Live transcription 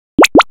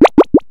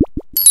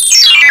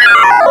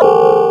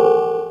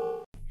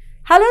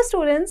Hello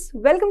students,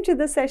 welcome to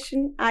the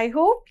session. I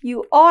hope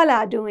you all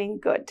are doing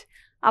good.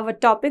 Our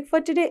topic for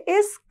today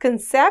is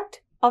concept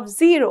of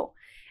zero.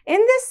 In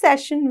this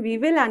session, we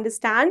will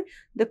understand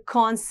the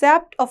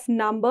concept of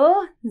number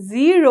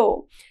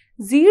zero.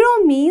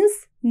 Zero means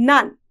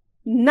none,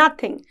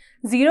 nothing.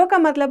 Zero का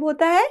मतलब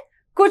होता है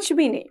कुछ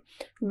भी नहीं.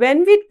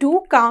 When we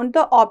do count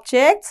the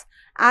objects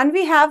and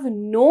we have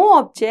no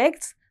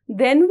objects,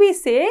 then we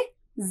say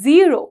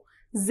zero.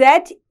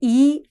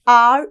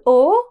 Z-E-R-O,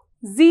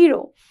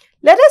 zero.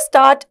 Let us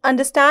start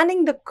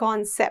understanding the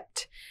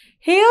concept.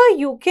 Here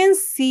you can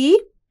see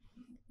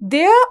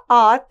there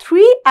are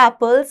 3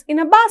 apples in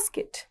a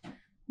basket.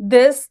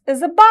 This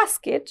is a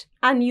basket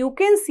and you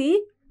can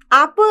see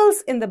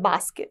apples in the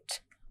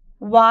basket.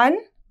 1,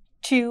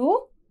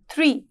 2,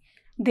 3.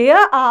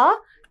 There are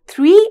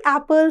 3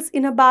 apples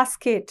in a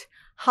basket.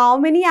 How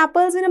many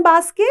apples in a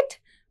basket?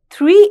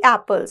 3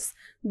 apples.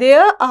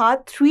 There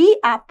are 3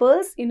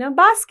 apples in a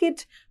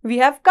basket. We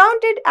have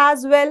counted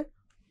as well.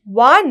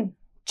 1,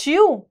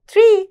 2,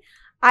 3.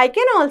 I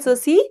can also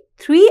see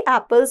 3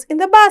 apples in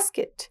the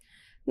basket.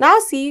 Now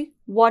see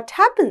what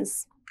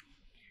happens.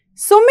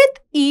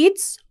 Sumit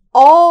eats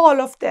all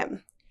of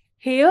them.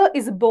 Here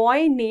is a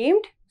boy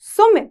named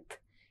Sumit.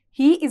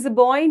 He is a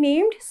boy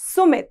named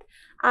Sumit.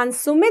 And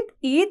Sumit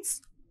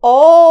eats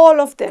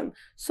all of them.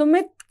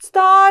 Sumit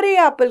सारे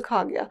apple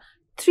खा गया.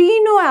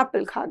 3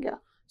 apple खा गया.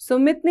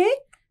 Sumit ने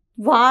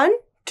 1,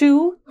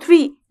 2,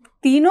 3.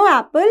 तीनों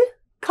apple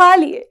खा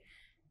लिए.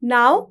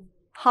 Now,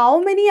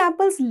 how many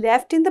apples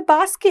left in the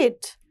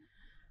basket?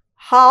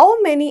 How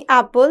many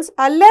apples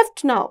are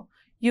left now?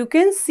 You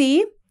can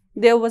see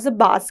there was a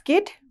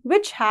basket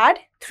which had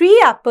 3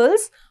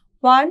 apples.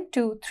 1,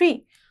 2,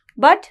 3.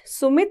 But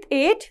Sumit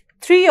ate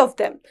 3 of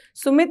them.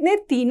 Sumit ने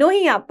तीनों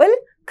ही apple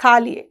खा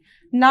लिए.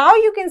 Now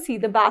you can see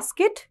the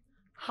basket.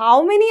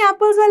 How many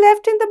apples are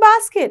left in the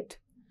basket?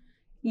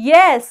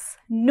 Yes,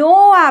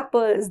 no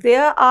apples.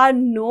 There are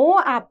no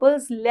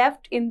apples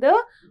left in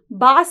the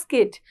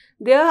basket.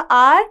 There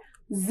are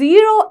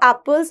 0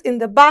 apples in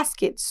the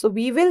basket. So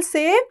we will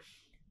say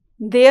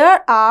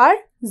there are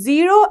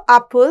 0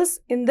 apples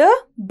in the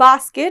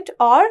basket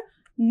or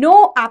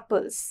no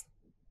apples.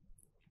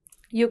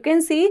 You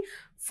can see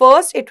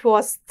first it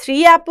was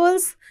 3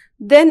 apples,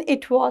 then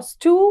it was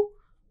 2,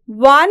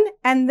 1,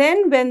 and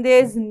then when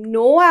there is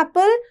no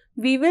apple,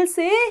 we will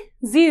say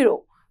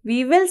 0.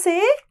 We will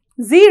say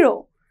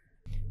 0.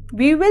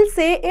 We will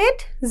say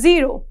it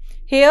 0.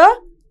 Here,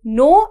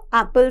 no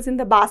apples in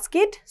the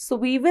basket, so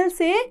we will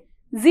say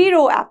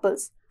 0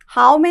 apples.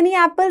 How many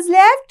apples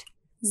left?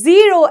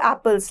 0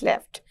 apples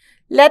left.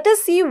 Let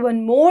us see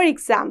one more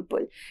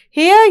example.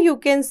 Here you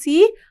can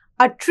see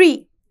a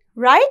tree,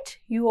 right?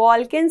 You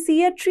all can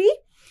see a tree.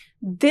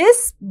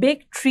 This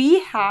big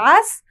tree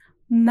has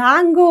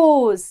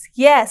mangoes.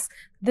 Yes,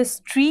 this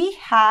tree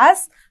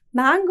has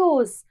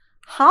mangoes.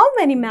 How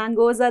many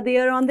mangoes are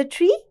there on the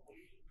tree?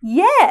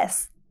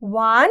 Yes,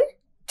 1,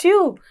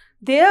 2.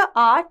 There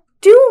are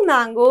 2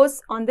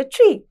 mangoes on the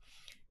tree.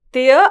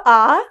 There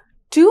are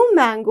 2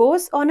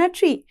 mangoes on a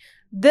tree.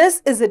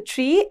 This is a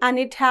tree and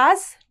it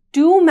has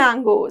 2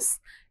 mangoes.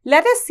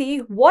 Let us see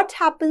what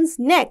happens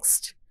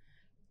next.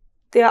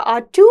 There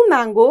are 2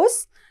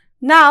 mangoes.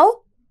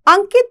 Now,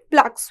 Ankit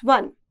plucks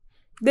one.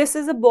 This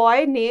is a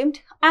boy named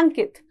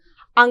Ankit.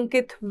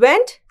 Ankit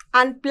went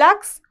and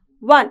plucks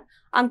one.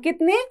 Ankit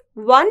ने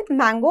 1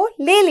 mango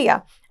ले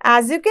लिया.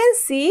 As you can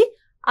see,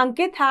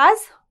 Ankit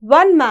has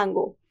 1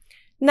 mango.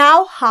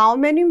 Now, how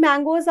many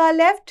mangoes are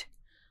left?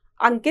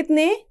 Ankit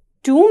ने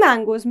 2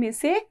 mangoes में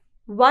से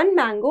 1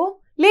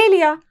 mango ले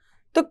लिया.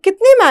 तो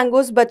कितने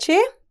mangoes बचे?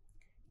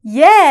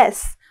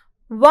 Yes,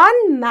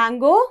 1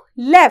 mango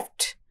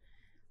left.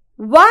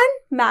 1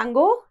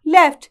 mango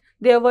left.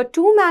 There were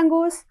 2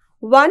 mangoes.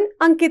 1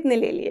 Ankit ने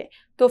ले लिए.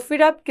 तो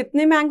फिर अब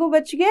कितने mango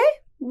बच गए?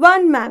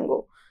 1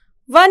 mango.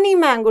 1 ही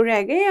mango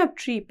रह गए अब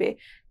tree पे.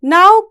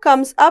 Now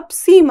comes up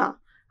Seema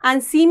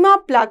and Seema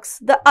plucks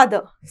the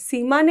other.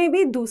 Seema ने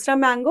भी दूसरा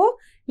mango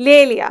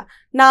ले लिया.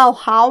 Now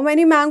how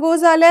many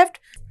mangoes are left?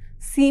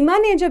 Seema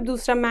ने जब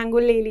दूसरा mango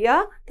ले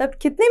लिया तब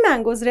कितने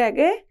mangoes रह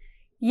गए?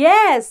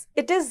 Yes,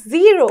 it is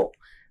 0.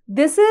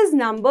 This is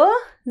number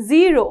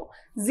 0.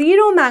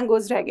 0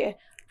 mangoes रह गए.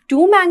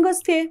 2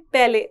 mangoes थे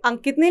पहले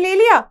अंकित ने ले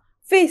लिया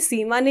फिर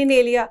सीमा ने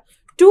ले लिया.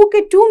 2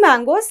 के 2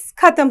 mangoes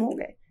खत्म हो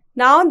गए.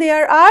 Now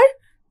there are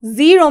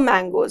 0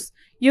 mangoes.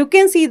 You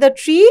can see the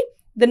tree.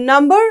 The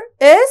number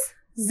is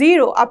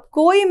 0. अब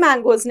कोई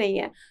mangoes नहीं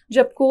है.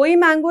 जब कोई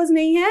mangoes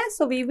नहीं है,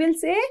 so we will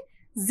say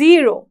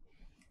 0.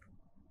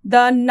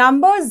 The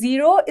number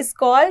 0 is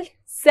called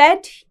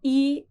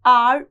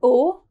Z-E-R-O,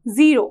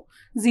 0.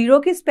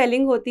 0 की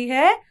spelling होती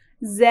है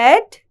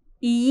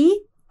Z-E-R-O,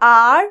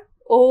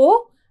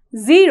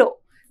 0.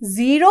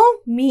 0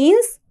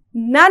 means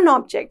none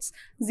objects.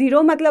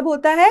 0 मतलब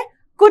होता है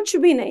कुछ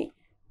भी नहीं.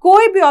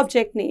 कोई भी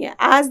object नहीं है.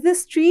 As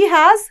this tree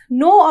has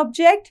no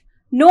object,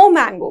 no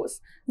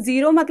mangoes.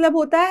 0 मतलब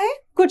होता है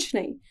कुछ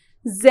नहीं.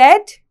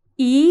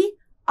 Z-E-R-O,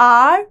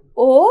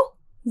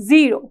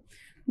 0.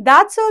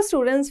 That's all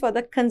students for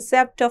the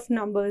concept of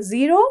number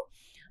 0.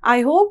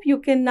 I hope you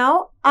can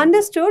now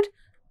understood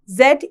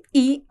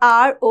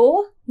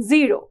ZERO,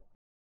 0.